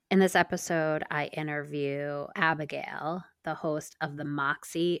In this episode, I interview Abigail, the host of the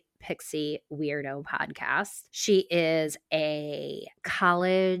Moxie Pixie Weirdo podcast. She is a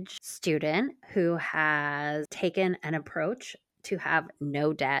college student who has taken an approach to have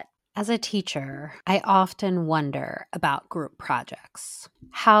no debt. As a teacher, I often wonder about group projects,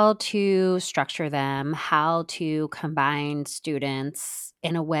 how to structure them, how to combine students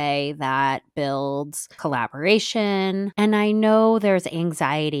in a way that builds collaboration. And I know there's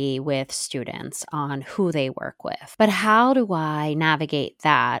anxiety with students on who they work with, but how do I navigate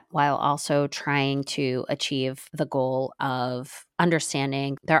that while also trying to achieve the goal of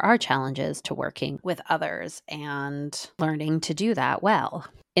understanding there are challenges to working with others and learning to do that well?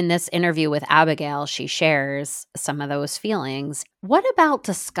 In this interview with Abigail, she shares some of those feelings. What about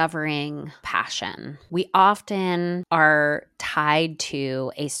discovering passion? We often are tied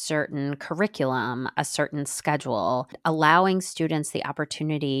to a certain curriculum, a certain schedule. Allowing students the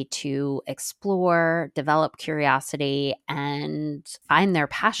opportunity to explore, develop curiosity, and find their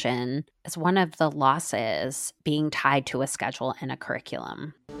passion is one of the losses being tied to a schedule and a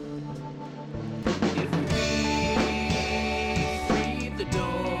curriculum.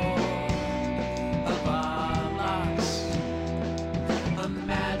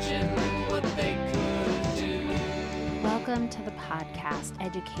 Welcome to the podcast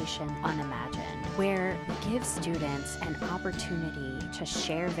Education Unimagined, where we give students an opportunity to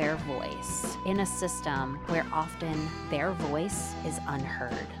share their voice in a system where often their voice is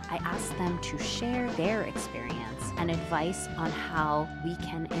unheard. I ask them to share their experience and advice on how we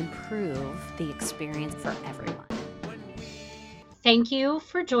can improve the experience for everyone. Thank you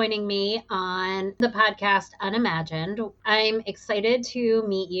for joining me on the podcast Unimagined. I'm excited to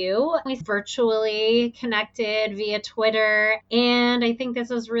meet you. We virtually connected via Twitter, and I think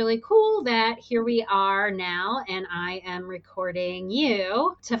this is really cool that here we are now, and I am recording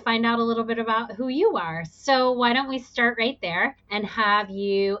you to find out a little bit about who you are. So why don't we start right there and have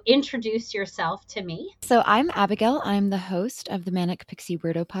you introduce yourself to me? So I'm Abigail. I'm the host of the Manic Pixie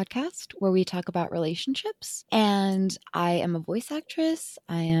Weirdo podcast, where we talk about relationships, and I am a voice actress.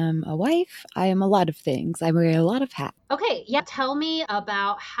 I am a wife. I am a lot of things. I wear a lot of hats. Okay, yeah. Tell me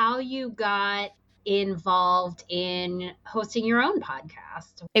about how you got involved in hosting your own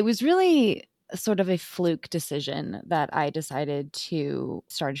podcast. It was really sort of a fluke decision that I decided to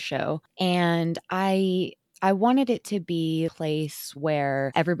start a show, and I wanted it to be a place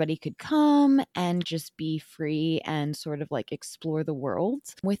where everybody could come and just be free and sort of like explore the world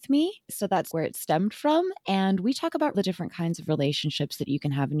with me. So that's where it stemmed from. And we talk about the different kinds of relationships that you can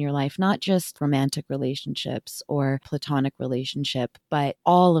have in your life, not just romantic relationships or platonic relationship, but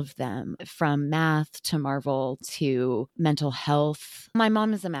all of them, from math to Marvel to mental health. My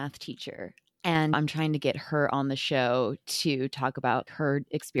mom is a math teacher, and I'm trying to get her on the show to talk about her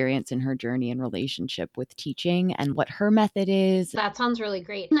experience and her journey and relationship with teaching and what her method is. That sounds really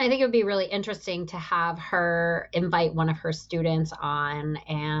great. I think it would be really interesting to have her invite one of her students on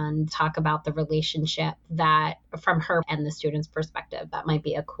and talk about the relationship that from her and the student's perspective. That might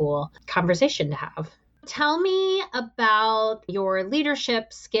be a cool conversation to have. Tell me about your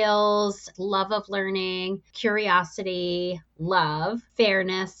leadership skills, love of learning, curiosity, love,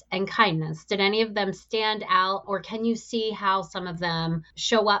 fairness, and kindness. Did any of them stand out, or can you see how some of them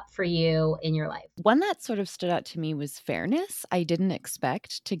show up for you in your life? One that sort of stood out to me was fairness. I didn't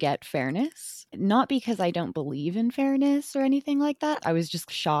expect to get fairness, not because I don't believe in fairness or anything like that. I was just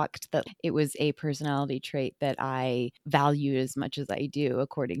shocked that it was a personality trait that I valued as much as I do,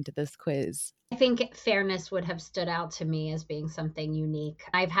 according to this quiz. I think fairness would have stood out to me as being something unique.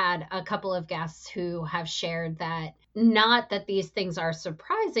 I've had a couple of guests who have shared that, not that these things are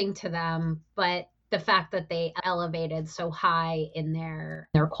surprising to them, but the fact that they elevated so high in their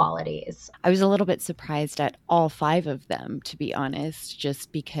qualities. I was a little bit surprised at all 5 of them, to be honest,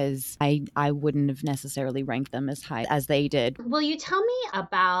 just because I wouldn't have necessarily ranked them as high as they did. Will you tell me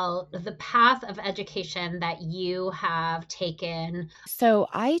about the path of education that you have taken? So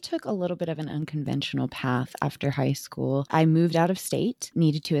I took a little bit of an unconventional path after high school. I moved out of state,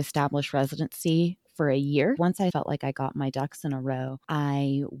 needed to establish residency for a year. Once I felt like I got my ducks in a row,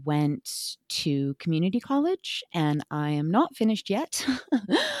 I went to community college, and I am not finished yet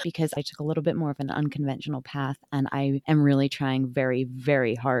because I took a little bit more of an unconventional path, and I am really trying very,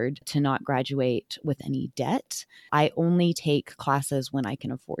 very hard to not graduate with any debt. I only take classes when I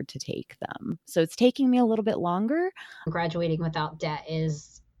can afford to take them. So it's taking me a little bit longer. Graduating without debt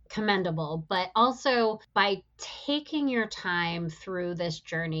is commendable. But also, by taking your time through this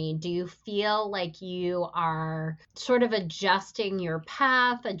journey, do you feel like you are sort of adjusting your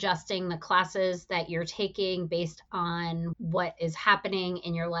path, adjusting the classes that you're taking based on what is happening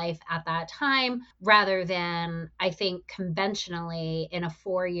in your life at that time, rather than, I think, conventionally in a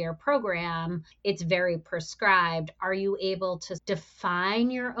 4-year program, it's very prescribed? Are you able to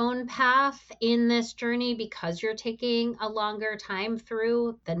define your own path in this journey because you're taking a longer time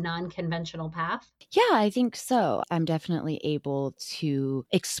through the non-conventional path? Yeah, I think so. I'm definitely able to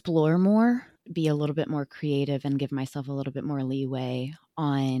explore more, be a little bit more creative, and give myself a little bit more leeway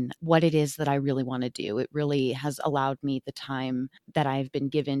on what it is that I really want to do. It really has allowed me the time that I've been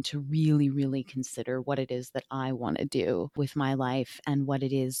given to really, really consider what it is that I want to do with my life and what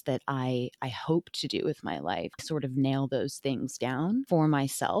it is that I hope to do with my life. Sort of nail those things down for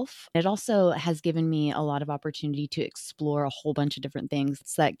myself. It also has given me a lot of opportunity to explore a whole bunch of different things.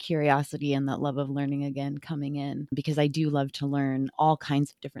 It's that curiosity and that love of learning again coming in, because I do love to learn all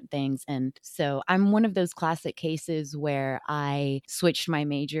kinds of different things. And so I'm one of those classic cases where I switched my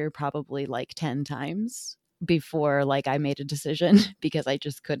major probably like 10 times before like I made a decision because I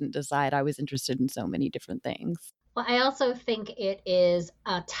just couldn't decide. I was interested in so many different things. Well, I also think it is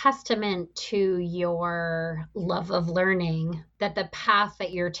a testament to your love of learning that the path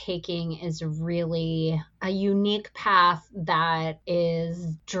that you're taking is really a unique path that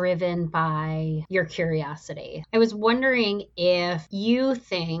is driven by your curiosity. I was wondering if you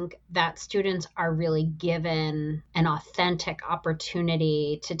think that students are really given an authentic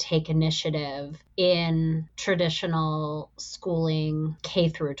opportunity to take initiative in traditional schooling K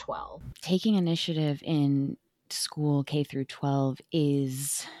through 12. Taking initiative in school K through 12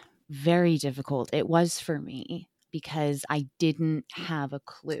 is very difficult. It was for me because I didn't have a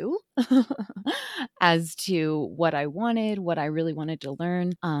clue as to what I wanted, what I really wanted to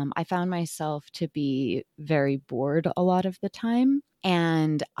learn. I found myself to be very bored a lot of the time.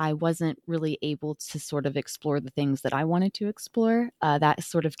 And I wasn't really able to sort of explore the things that I wanted to explore. That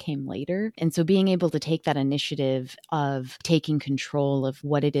sort of came later. And so being able to take that initiative of taking control of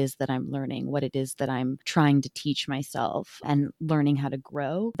what it is that I'm learning, what it is that I'm trying to teach myself and learning how to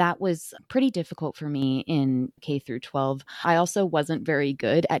grow, that was pretty difficult for me in K through 12. I also wasn't very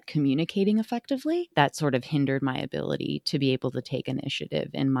good at communicating effectively. That sort of hindered my ability to be able to take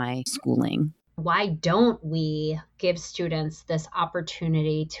initiative in my schooling. Why don't we give students this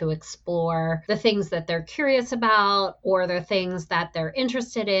opportunity to explore the things that they're curious about or the things that they're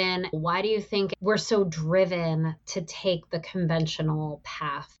interested in? Why do you think we're so driven to take the conventional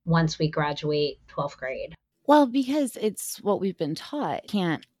path once we graduate 12th grade? Well, because it's what we've been taught.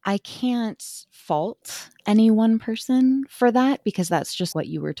 I can't fault any one person for that because that's just what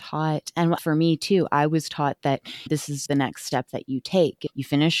you were taught. And for me too, I was taught that this is the next step that you take. You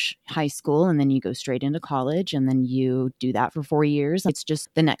finish high school and then you go straight into college and then you do that for 4 years. It's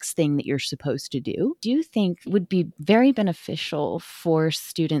just the next thing that you're supposed to do. Do you think it would be very beneficial for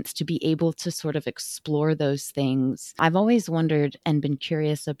students to be able to sort of explore those things? I've always wondered and been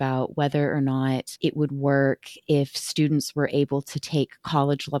curious about whether or not it would work if students were able to take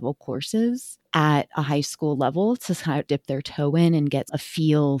college level courses at a high school level to kind of dip their toe in and get a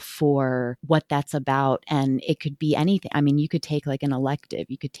feel for what that's about. And it could be anything. I mean, you could take like an elective,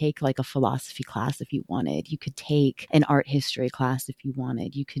 you could take like a philosophy class if you wanted, you could take an art history class if you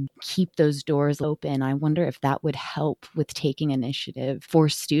wanted, you could keep those doors open. I wonder if that would help with taking initiative for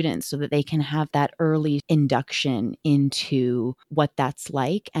students so that they can have that early induction into what that's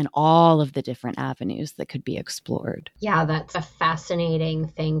like and all of the different avenues that could be explored. Yeah, that's a fascinating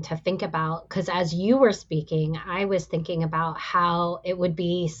thing to think about. Because as you were speaking, I was thinking about how it would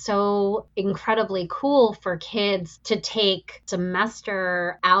be so incredibly cool for kids to take a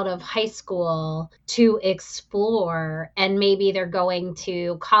semester out of high school to explore, and maybe they're going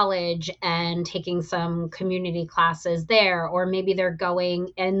to college and taking some community classes there, or maybe they're going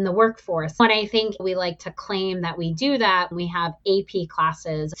in the workforce. When I think we like to claim that we do that, we have AP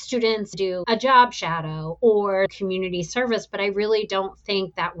classes, students do a job shadow or community service, but I really don't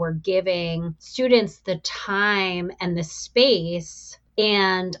think that we're giving students the time and the space.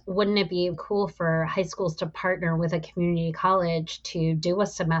 And wouldn't it be cool for high schools to partner with a community college to do a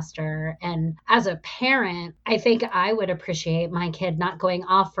semester? And as a parent, I think I would appreciate my kid not going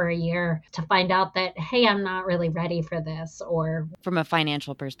off for a year to find out that, hey, I'm not really ready for this. Or from a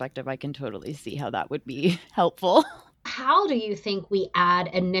financial perspective, I can totally see how that would be helpful. How do you think we add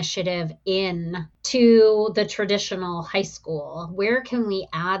initiative in to the traditional high school? Where can we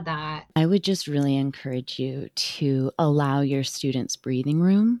add that? I would just really encourage you to allow your students breathing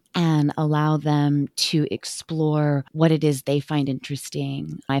room and allow them to explore what it is they find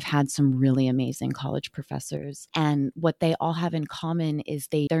interesting. I've had some really amazing college professors, and what they all have in common is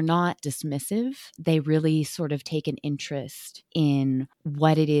they're not dismissive. They really sort of take an interest in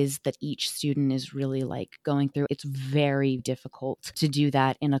what it is that each student is really like going through. It's very difficult to do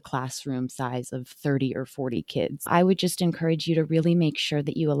that in a classroom size of 30 or 40 kids. I would just encourage you to really make sure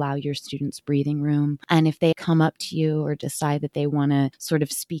that you allow your students breathing room. And if they come up to you or decide that they want to sort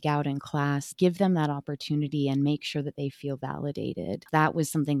of speak out in class, give them that opportunity and make sure that they feel validated. That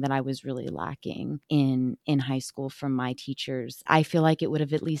was something that I was really lacking in high school from my teachers. I feel like it would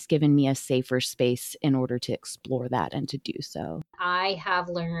have at least given me a safer space in order to explore that and to do so. I have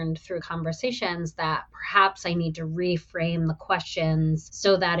learned through conversations that perhaps I need to reframe the questions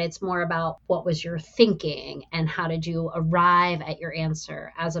so that it's more about what was your thinking and how did you arrive at your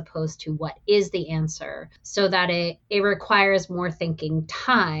answer as opposed to what is the answer, so that it requires more thinking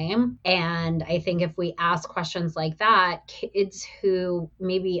time. And I think if we ask questions like that, kids who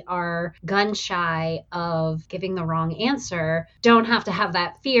maybe are gun shy of giving the wrong answer don't have to have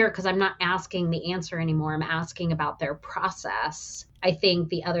that fear, because I'm not asking the answer anymore. I'm asking about their process. I think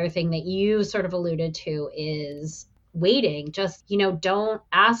the other thing that you sort of alluded to is waiting. Just, don't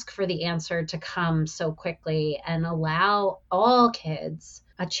ask for the answer to come so quickly, and allow all kids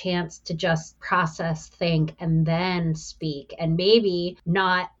a chance to just process, think, and then speak, and maybe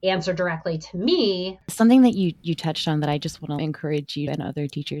not answer directly to me. Something that you touched on that I just want to encourage you and other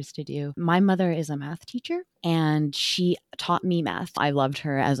teachers to do. My mother is a math teacher, and she taught me math. I loved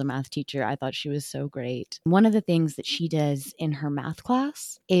her as a math teacher. I thought she was so great. One of the things that she does in her math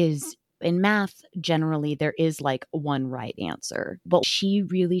class is, in math, generally, there is like one right answer. But she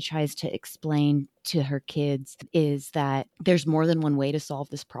really tries to explain to her kids is that there's more than one way to solve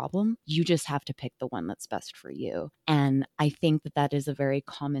this problem. You just have to pick the one that's best for you. And I think that that is a very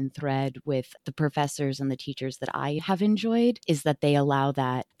common thread with the professors and the teachers that I have enjoyed, is that they allow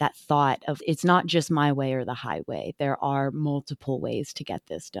that thought of, it's not just my way or the highway. There are multiple ways to get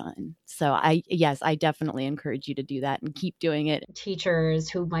this done. So I definitely encourage you to do that and keep doing it. Teachers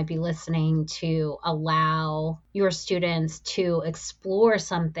who might be listening, to allow your students to explore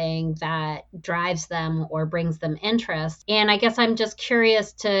something that drives them or brings them interest. And I guess I'm just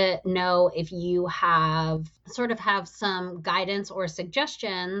curious to know if you have some guidance or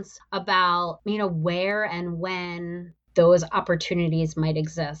suggestions about, where and when those opportunities might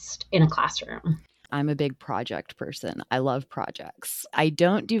exist in a classroom. I'm a big project person. I love projects. I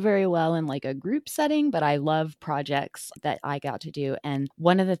don't do very well in like a group setting, but I love projects that I got to do. And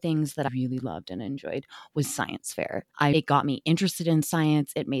one of the things that I really loved and enjoyed was science fair. It got me interested in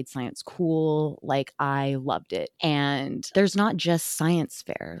science. It made science cool. Like, I loved it. And there's not just science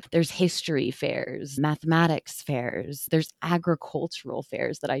fair. There's history fairs, mathematics fairs. There's agricultural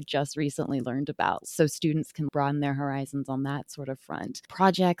fairs that I just recently learned about. So students can broaden their horizons on that sort of front.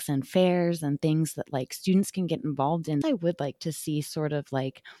 Projects and fairs and things that like students can get involved in. I would like to see sort of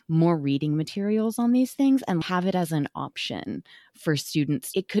like more reading materials on these things and have it as an option for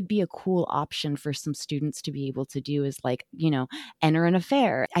students. It could be a cool option for some students to be able to do, is like, enter an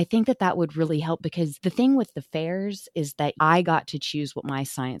affair. I think that would really help, because the thing with the fairs is that I got to choose what my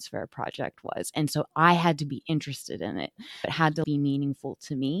science fair project was. And so I had to be interested in it. It had to be meaningful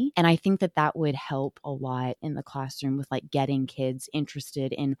to me. And I think that would help a lot in the classroom with like getting kids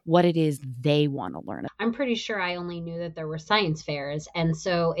interested in what it is they want to learn. I'm pretty sure I only knew that there were science fairs. And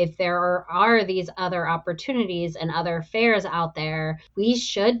so if there are these other opportunities and other fairs out there, we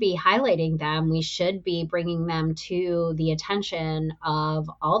should be highlighting them. We should be bringing them to the attention of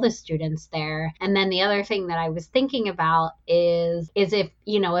all the students there. And then the other thing that I was thinking about is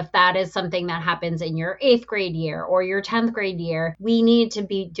if that is something that happens in your 8th grade year or your 10th grade year, we need to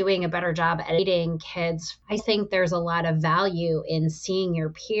be doing a better job at educating kids. I think there's a lot of value in seeing your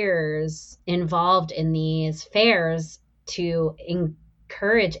peers involved in these fairs to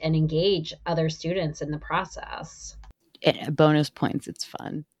encourage and engage other students in the process. Bonus points. It's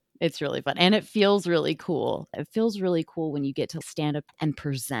fun. It's really fun. And it feels really cool. It feels really cool when you get to stand up and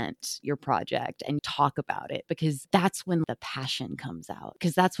present your project and talk about it, because that's when the passion comes out,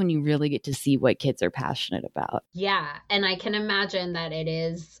 because that's when you really get to see what kids are passionate about. Yeah. And I can imagine that it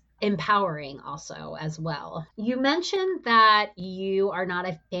is empowering also as well. You mentioned that you are not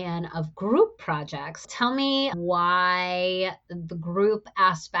a fan of group projects. Tell me why the group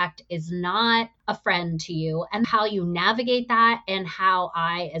aspect is not a friend to you, and how you navigate that, and how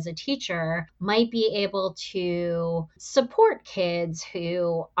I, as a teacher, might be able to support kids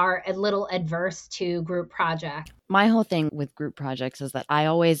who are a little adverse to group projects. My whole thing with group projects is that I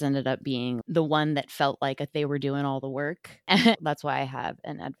always ended up being the one that felt like they were doing all the work. And that's why I have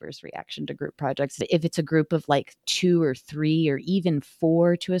an adverse reaction to group projects. If it's a group of like 2 or 3 or even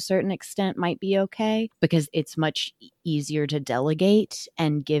 4 to a certain extent might be okay, because it's much easier to delegate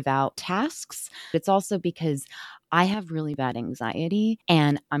and give out tasks. It's also because I have really bad anxiety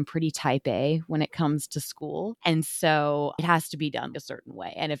and I'm pretty type A when it comes to school. And so it has to be done a certain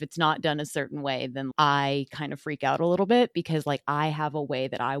way. And if it's not done a certain way, then I kind of freak out a little bit because like I have a way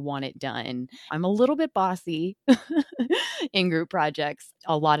that I want it done. I'm a little bit bossy in group projects.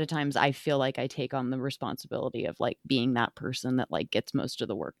 A lot of times I feel like I take on the responsibility of like being that person that like gets most of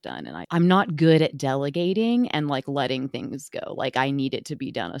the work done. And I'm not good at delegating and like letting things go. Like I need it to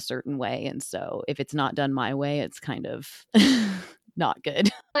be done a certain way. And so if it's not done my way, it's kind of not good.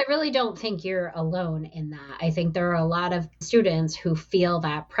 I really don't think you're alone in that. I think there are a lot of students who feel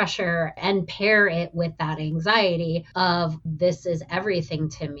that pressure and pair it with that anxiety of this is everything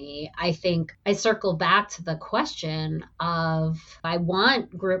to me. I think I circle back to the question of I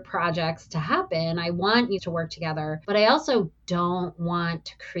want group projects to happen. I want you to work together, but I also don't want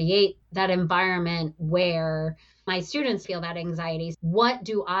to create that environment where my students feel that anxiety. What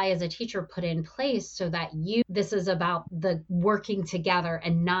do I as a teacher put in place so that this is about the working together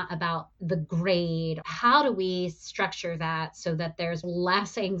and not about the grade? How do we structure that so that there's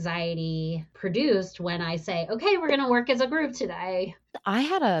less anxiety produced when I say, okay, we're going to work as a group today? I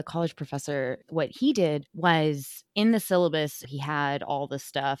had a college professor. What he did was in the syllabus, he had all this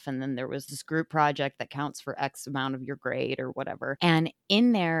stuff. And then there was this group project that counts for X amount of your grade or whatever. And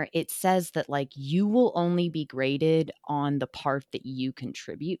in there, it says that like you will only be graded on the part that you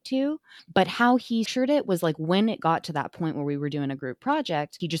contribute to. But how he shared it was like when it got to that point where we were doing a group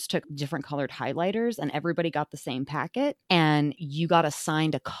project, he just took different colored highlighters and everybody got the same packet. And you got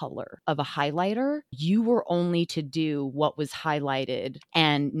assigned a color of a highlighter. You were only to do what was highlighted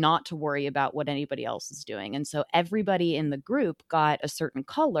and not to worry about what anybody else is doing. And so everybody in the group got a certain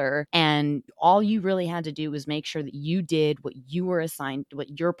color, and all you really had to do was make sure that you did what you were assigned,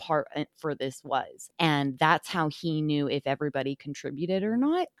 what your part for this was. And that's how he knew if everybody contributed or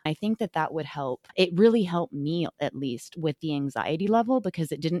not. I think that that would help. It really helped me, at least, with the anxiety level,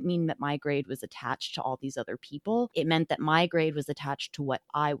 because it didn't mean that my grade was attached to all these other people. It meant that my grade was attached to what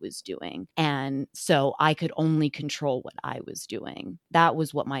I was doing. And so I could only control what I was doing. That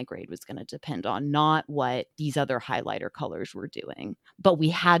was what my grade was going to depend on, not what these other highlighter colors were doing. But we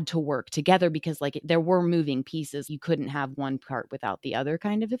had to work together because like there were moving pieces. You couldn't have one part without the other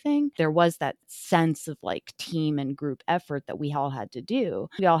kind of a thing. There was that sense of like team and group effort that we all had to do.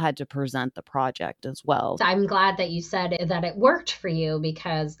 We all had to present the project as well. I'm glad that you said that it worked for you,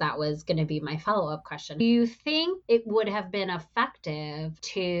 because that was going to be my follow-up question. Do you think it would have been effective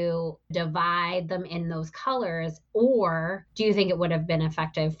to divide them in those colors, or do you think it would have been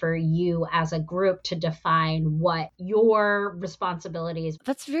effective for you as a group to define what your responsibilities?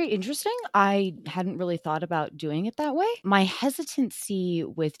 That's very interesting. I hadn't really thought about doing it that way. My hesitancy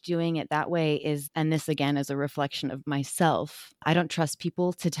with doing it that way is, and this again is a reflection of myself, I don't trust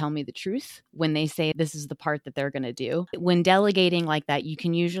people to tell me the truth when they say this is the part that they're going to do. When delegating like that, you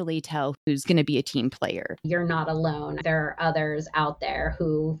can usually tell who's going to be a team player. You're not alone. There are others out there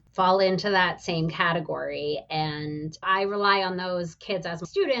who fall into that same category. And I rely on those kids as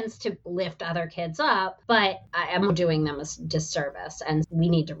students to lift other kids up, but I am doing them a disservice. And we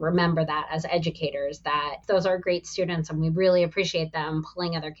need to remember that as educators, that those are great students and we really appreciate them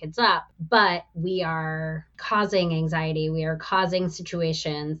pulling other kids up, but we are causing anxiety. We are causing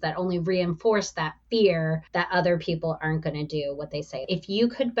situations that only reinforce that fear that other people aren't going to do what they say. If you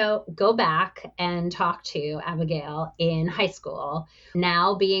could go back and talk to Abigail in high school,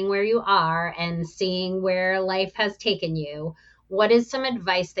 now being where you are and seeing where life has taken you, what is some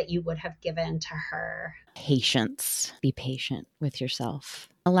advice that you would have given to her? Patience. Be patient with yourself.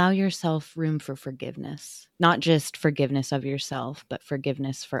 Allow yourself room for forgiveness, not just forgiveness of yourself, but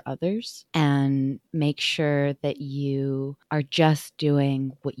forgiveness for others. And make sure that you are just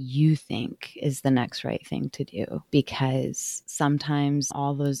doing what you think is the next right thing to do, because sometimes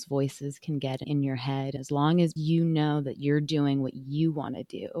all those voices can get in your head. As long as you know that you're doing what you want to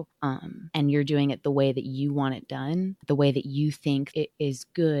do, and you're doing it the way that you want it done, the way that you think it is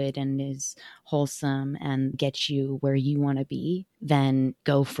good and is wholesome and gets you where you want to be, then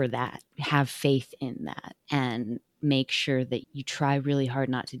go for that. Have faith in that and make sure that you try really hard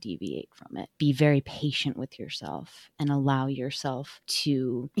not to deviate from it. Be very patient with yourself and allow yourself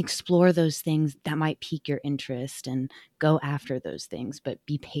to explore those things that might pique your interest and go after those things, but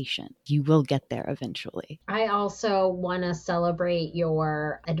be patient. You will get there eventually. I also want to celebrate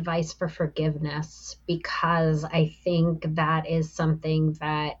your advice for forgiveness, because I think that is something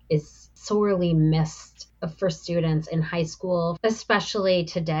that is sorely missed for students in high school, especially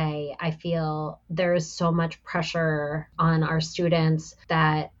today. I feel there is so much pressure on our students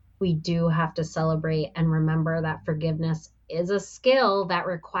that we do have to celebrate and remember that forgiveness is a skill that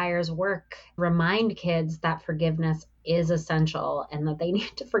requires work. Remind kids that forgiveness is essential and that they need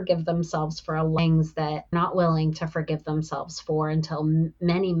to forgive themselves for things that they're not willing to forgive themselves for until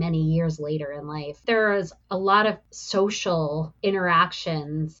many, many years later in life. There is a lot of social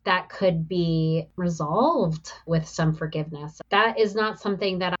interactions that could be resolved with some forgiveness. That is not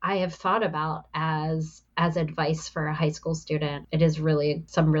something that I have thought about as advice for a high school student. It is really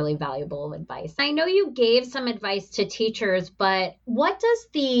some really valuable advice. I know you gave some advice to teachers, but what does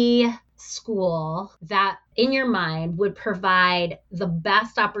the school that in your mind would provide the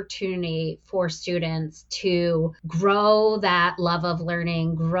best opportunity for students to grow that love of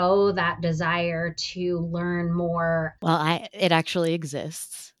learning, grow that desire to learn more? Well, it actually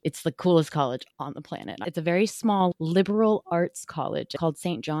exists. It's the coolest college on the planet. It's a very small liberal arts college called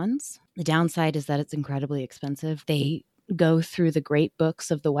St. John's. The downside is that it's incredibly expensive. They go through the great books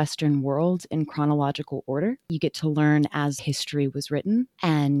of the Western world in chronological order. You get to learn as history was written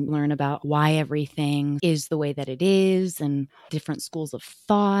and learn about why everything is the way that it is and different schools of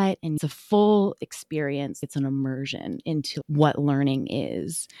thought. And it's a full experience. It's an immersion into what learning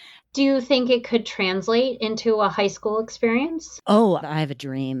is. Do you think it could translate into a high school experience? Oh, I have a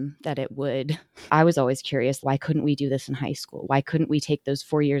dream that it would. I was always curious, why couldn't we do this in high school? Why couldn't we take those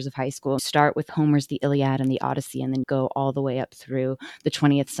 4 years of high school, start with Homer's The Iliad and the Odyssey, and then go all the way up through the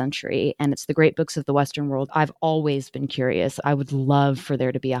 20th century? And it's the great books of the Western world. I've always been curious. I would love for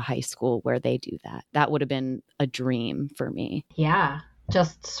there to be a high school where they do that. That would have been a dream for me. Yeah.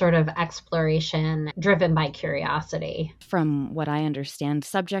 Just sort of exploration driven by curiosity. From what I understand,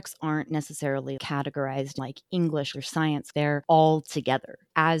 subjects aren't necessarily categorized like English or science. They're all together.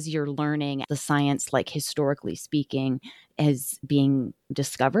 As you're learning the science, like historically speaking, is being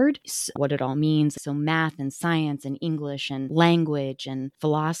discovered, what it all means. So math and science and English and language and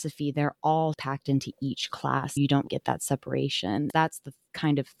philosophy, they're all packed into each class. You don't get that separation. That's the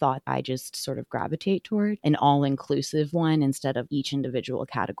kind of thought I just sort of gravitate toward, an all-inclusive one instead of each individual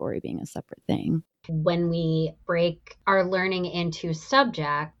category being a separate thing. When we break our learning into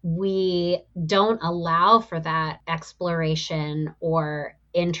subject, we don't allow for that exploration or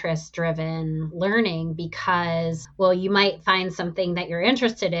interest-driven learning because, well, you might find something that you're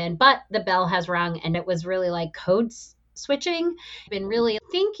interested in, but the bell has rung and it was really like code switching. I've been really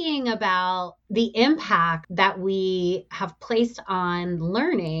thinking about the impact that we have placed on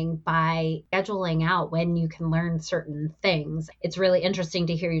learning by scheduling out when you can learn certain things. It's really interesting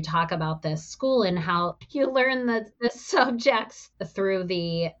to hear you talk about this school and how you learn the subjects through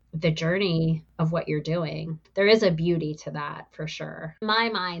the journey of what you're doing. There is a beauty to that for sure. In my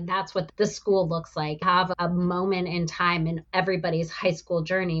mind, that's what the school looks like. Have a moment in time in everybody's high school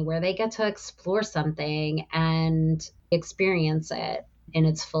journey where they get to explore something and experience it in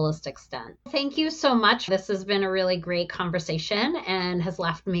its fullest extent. Thank you so much. This has been a really great conversation and has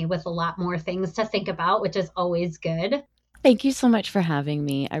left me with a lot more things to think about, which is always good. Thank you so much for having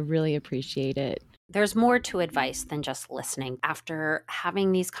me. I really appreciate it. There's more to advice than just listening. After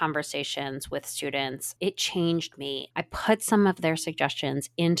having these conversations with students, it changed me. I put some of their suggestions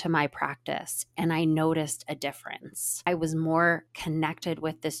into my practice and I noticed a difference. I was more connected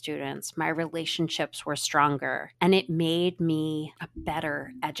with the students. My relationships were stronger and it made me a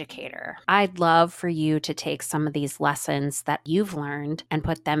better educator. I'd love for you to take some of these lessons that you've learned and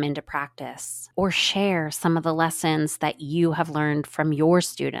put them into practice, or share some of the lessons that you have learned from your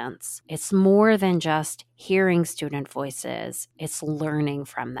students. It's more than just hearing student voices, it's learning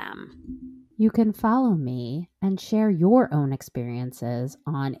from them. You can follow me and share your own experiences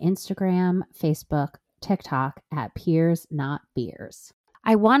on Instagram, Facebook, TikTok at Peers Not Beers.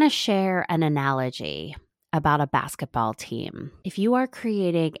 I want to share an analogy about a basketball team. If you are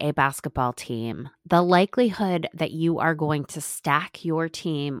creating a basketball team, the likelihood that you are going to stack your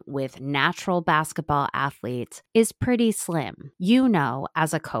team with natural basketball athletes is pretty slim. You know,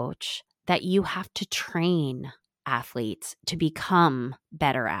 as a coach, that you have to train athletes to become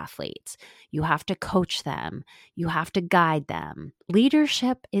better athletes. You have to coach them. You have to guide them.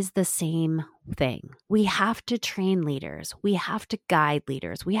 Leadership is the same thing. We have to train leaders. We have to guide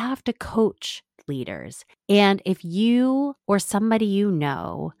leaders. We have to coach leaders. And if you or somebody you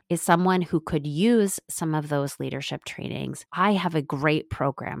know is someone who could use some of those leadership trainings, I have a great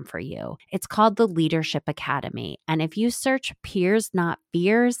program for you. It's called the Leadership Academy. And if you search Peers Not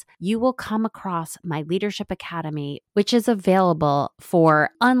Fears, you will come across my Leadership Academy, which is available for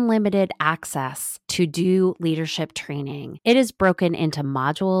unlimited access to do leadership training. It is broken into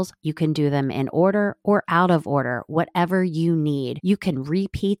modules. You can do them in order or out of order, whatever you need. You can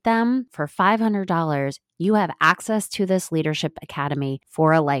repeat them for $500. You have access to this Leadership Academy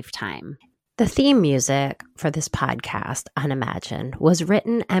for a lifetime. The theme music for this podcast, Unimagined, was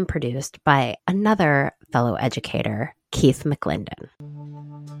written and produced by another fellow educator, Keith McClendon.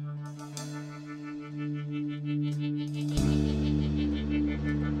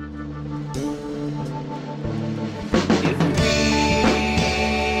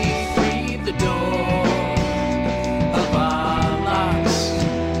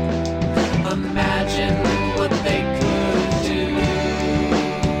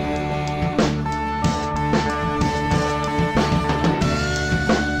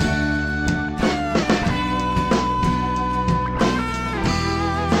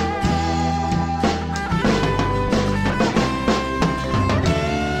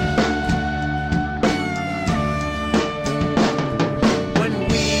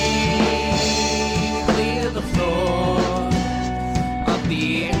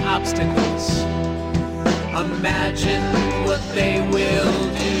 Obstacles. Imagine what they will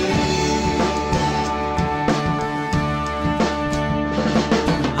do.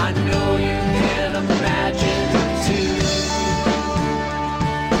 I know you can imagine too.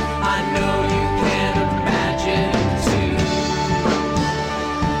 I know you can imagine too.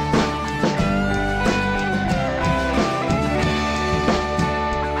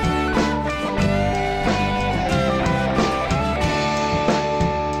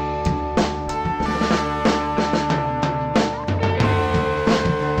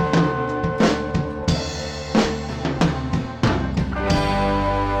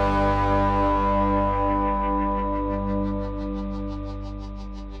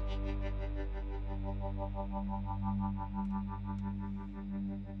 Thank you.